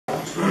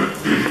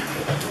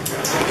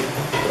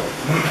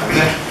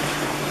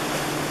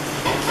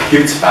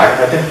Gibt es Fragen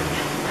heute?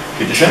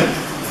 Bitte schön.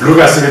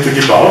 Flurgasse wird ja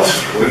gebaut,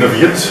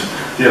 renoviert,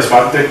 die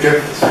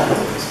Asphaltdecke.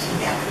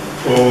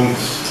 Und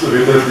da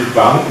wird halt die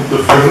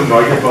Bahnunterführung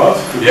neu gebaut.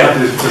 Ja.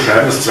 Die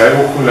beschreiben, dass 2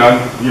 Wochen lang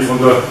wir von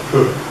der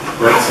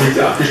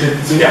Ortsmitte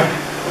abgeschnitten sind. Ja.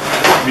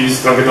 Wie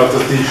ist daran gedacht,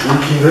 dass die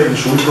Schulkinder in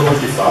die Schule kommen,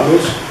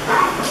 gefahrlos?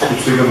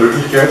 Gibt es irgendeine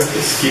Möglichkeit?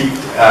 Es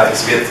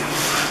wird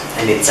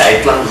eine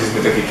Zeit lang, das ist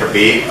mit der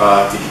GKB,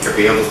 die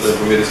GKB hat uns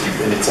informiert, es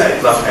gibt eine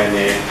Zeit lang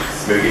eine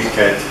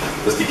Möglichkeit,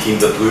 dass die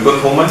Kinder drüber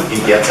kommen,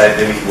 in der Zeit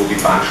nämlich, wo die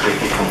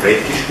Bahnstrecke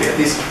komplett gesperrt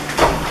ist,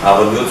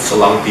 aber nur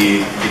solange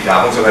die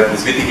Grabungsarbeiten,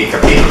 das wird die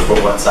GKB uns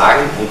vor Ort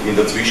sagen, und in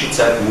der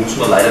Zwischenzeit muss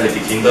man leider mit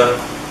den Kindern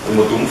um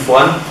und um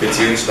fahren,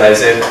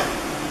 beziehungsweise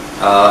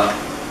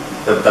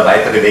der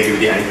weitere Weg über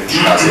die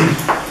Eingangsstraße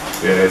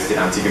wäre jetzt die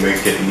einzige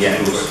Möglichkeit, die mir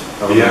einfällt.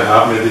 Wir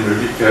haben ja die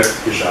Möglichkeit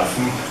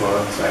geschaffen,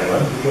 vor 2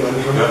 Jahren mittlerweile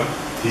schon,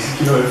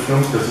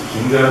 Dieselkinoöffnung, dass die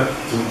Kinder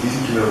zum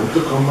Dieselkino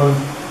runterkommen,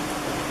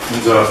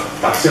 unser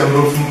Taxi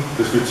anrufen,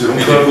 das wird sie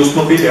runter. Mit dem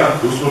Busmobil, ja.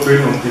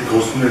 Busmobil, und die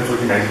Kosten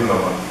einfach gemeinsam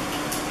übernommen.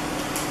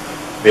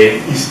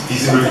 Ist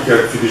diese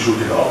Möglichkeit für die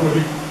Schulkinder auch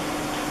möglich?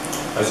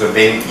 Also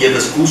wenn ihr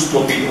das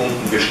Gustmobil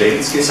unten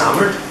bestellt,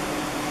 gesammelt,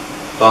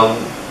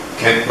 dann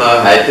könnte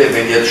man heute,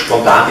 wenn ihr jetzt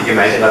spontan die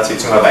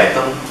Gemeinderatssitzung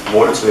erweitern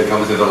wollt, so wir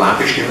können das nicht allein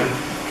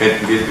bestimmen,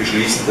 könnten wir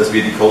beschließen, dass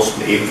wir die Kosten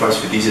ebenfalls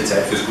für diese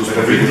Zeit fürs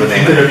Gustmobil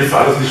übernehmen.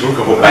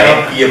 Wobei,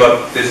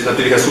 das ist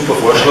natürlich ein super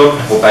Vorschlag,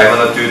 wobei man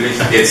natürlich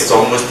jetzt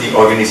sagen muss, die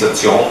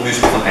Organisation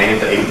müsste von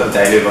einem der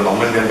Elternteile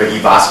übernommen werden, weil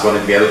ich weiß gar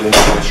nicht, wer da unten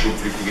als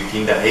schulpflichtige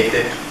Kinder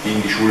hätte, die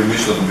in die Schule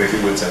müssen und um welche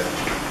Uhrzeit.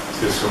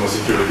 Das kann man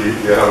sicher über die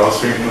Lehrer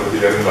herausfinden, oder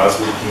die Lehrerin weiß,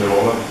 wo die Kinder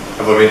wohnen.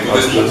 Aber wenn du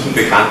das unten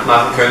bekannt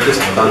machen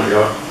könntest, dann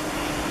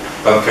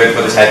könnte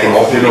man das heute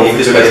machen, wir nehmen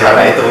das bei den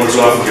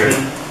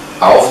Erweiterungsstufen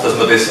auf, dass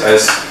wir das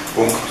als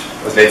Punkt,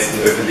 als letzten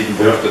öffentlichen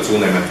Punkt dazu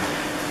nehmen.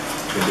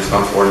 Wenn das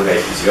dann allen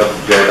recht ist, ja,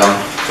 werde dann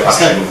zur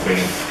Abstimmung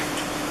bringen.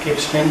 Gäbe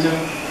es wen, der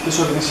das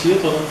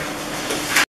organisiert, oder?